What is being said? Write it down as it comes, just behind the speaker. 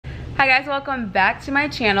Hi guys, welcome back to my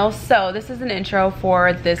channel. So this is an intro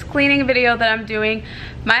for this cleaning video that I'm doing.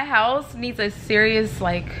 My house needs a serious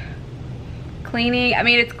cleaning. I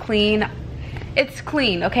mean, it's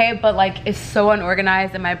clean, okay, but like it's so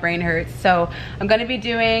unorganized and my brain hurts. So I'm gonna be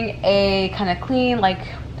doing a kind of clean, like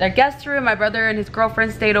their guest room. My brother and his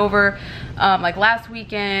girlfriend stayed over like last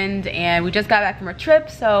weekend, and we just got back from a trip,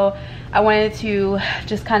 so I wanted to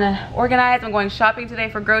just kind of organize. I'm going shopping today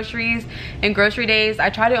for groceries, and grocery days I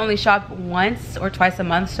try to only shop once or twice a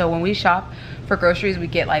month, so when we shop for groceries we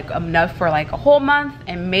get like enough for like a whole month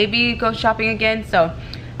and maybe go shopping again. So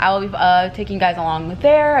I will be taking you guys along with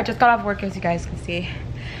there. I just got off work, as you guys can see,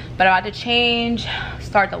 but I'm about to change,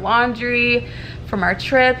 start the laundry from our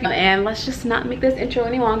trip, and let's just not make this intro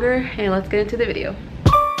any longer and let's get into the video.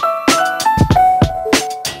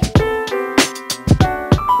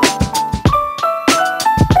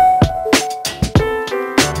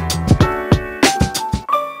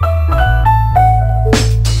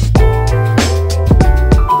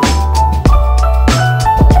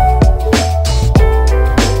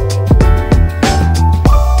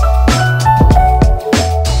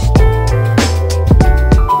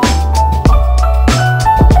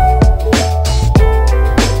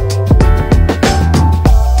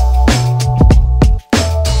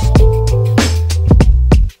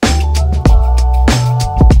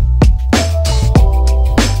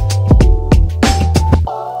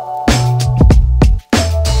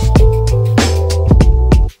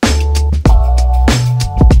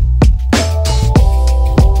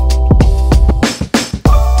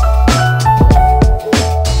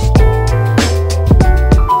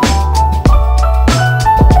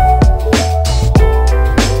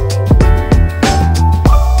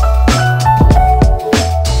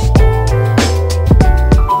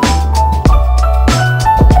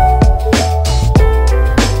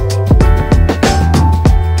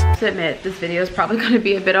 Admit this video is probably going to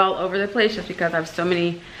be a bit all over the place just because I have so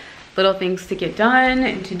many little things to get done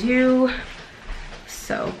and to do,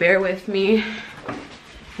 so bear with me.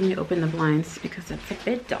 Let me open the blinds because it's a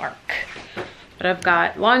bit dark, but I've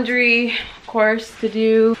got laundry of course to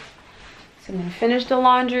do, so I'm gonna finish the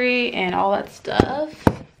laundry and all that stuff.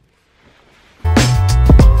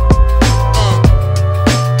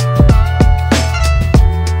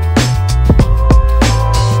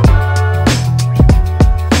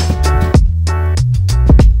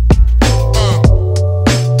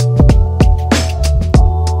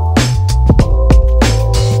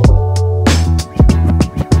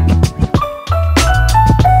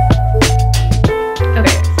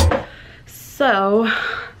 So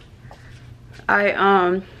I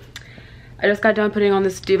just got done putting on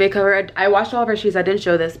this duvet cover. I washed all of our sheets. I didn't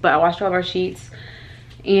show this, but I washed all of our sheets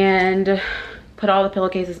and put all the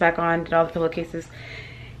pillowcases back on, did all the pillowcases.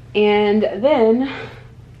 And then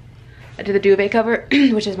I did the duvet cover,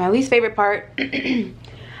 which is my least favorite part.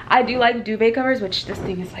 I do like duvet covers, which this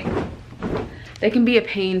thing is like, they can be a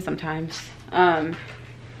pain sometimes. If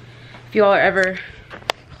you all are ever,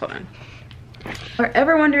 hold on. Or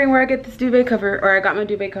ever wondering where I get this duvet cover, or I got my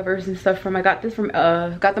duvet covers and stuff from, I got this from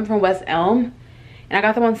got them from West Elm, and I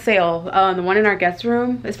got them on sale. The one in our guest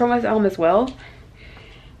room is from West Elm as well.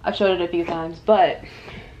 I've showed it a few times, but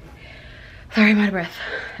sorry, I'm out of breath.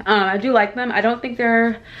 I do like them. I don't think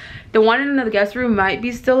they're, the one in the guest room might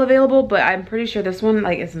be still available, but I'm pretty sure this one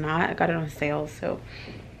like is not. I got it on sale, so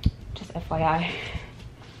just FYI.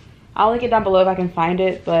 I'll link it down below if I can find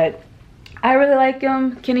it, but I really like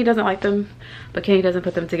them. Kenny doesn't like them, but Kenny doesn't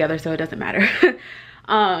put them together, so it doesn't matter.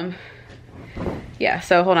 Yeah,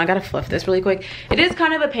 so hold on, I gotta fluff this really quick. It is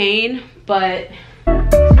kind of a pain, but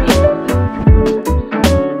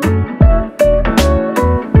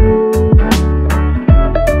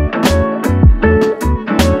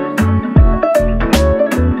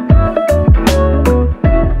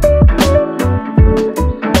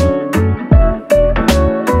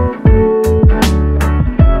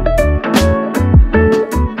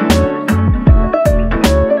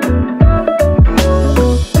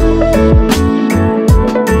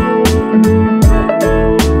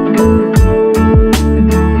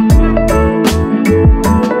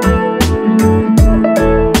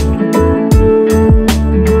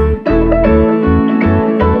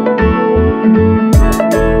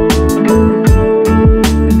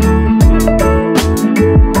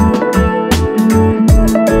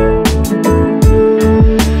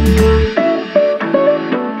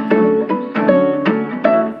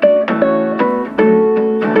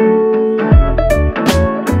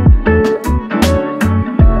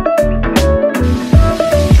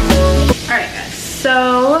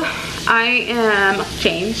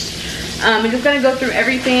just gonna go through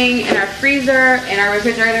everything in our freezer and our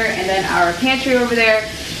refrigerator and then our pantry over there,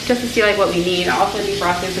 just to see like what we need. I'll also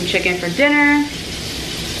defrosting some chicken for dinner.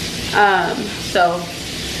 So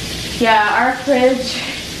yeah,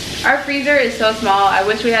 our freezer is so small. I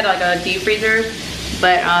wish we had like a deep freezer,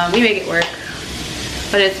 but we make it work.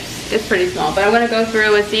 But it's pretty small. But I'm gonna go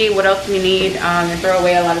through and see what else we need and throw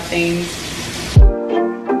away a lot of things.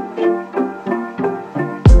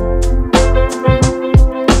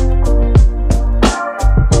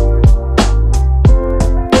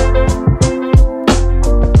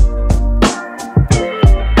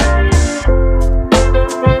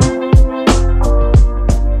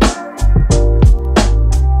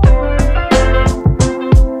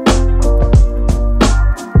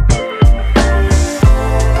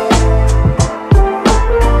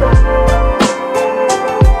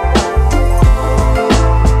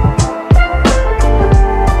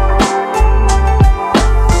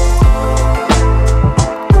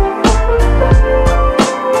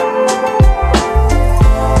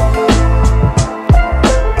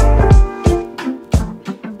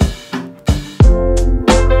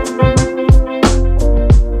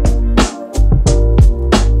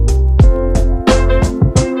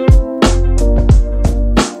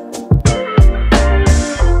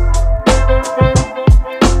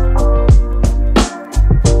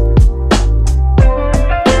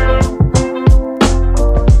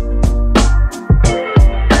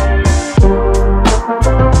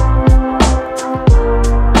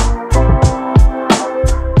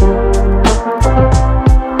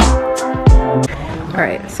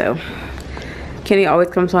 So Kenny always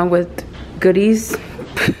comes home with goodies.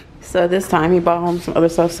 So this time he brought home some other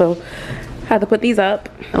stuff, so I had to put these up.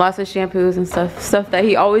 Lots of shampoos and stuff that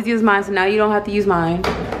he always uses mine, so now you don't have to use mine.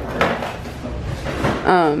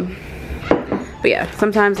 But yeah,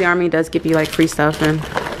 sometimes the army does give you like free stuff, and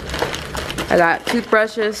I got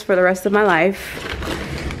toothbrushes for the rest of my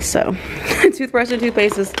life. So toothbrush and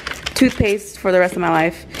toothpaste for the rest of my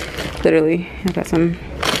life. Literally, I got some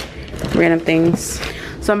random things.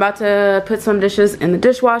 So I'm about to put some dishes in the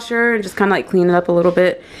dishwasher and just kind of like clean it up a little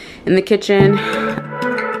bit in the kitchen.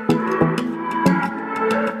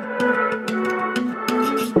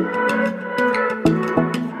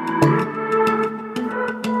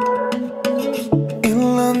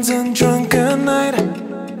 In London, drunk at night,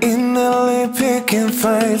 in LA, picking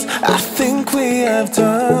fights. I think we have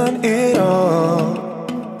done it all.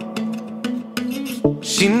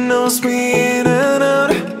 She knows me in and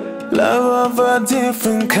out, love of a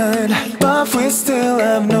different kind, but we still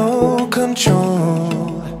have no control.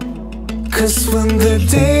 Cause when the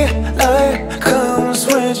daylight comes,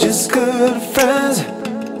 we're just good friends.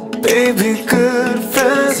 Baby, good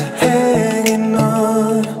friends, hanging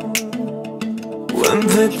on. When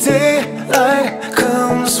the daylight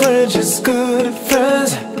comes, we're just good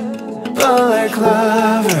friends, but like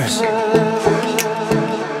lovers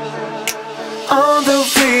on the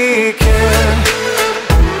weekend.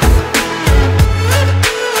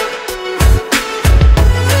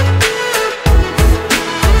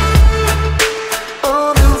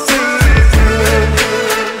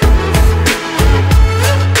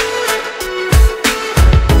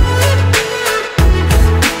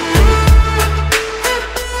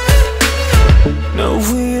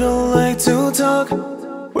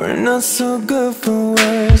 We're not so good for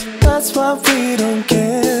words, that's why we don't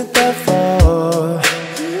get that.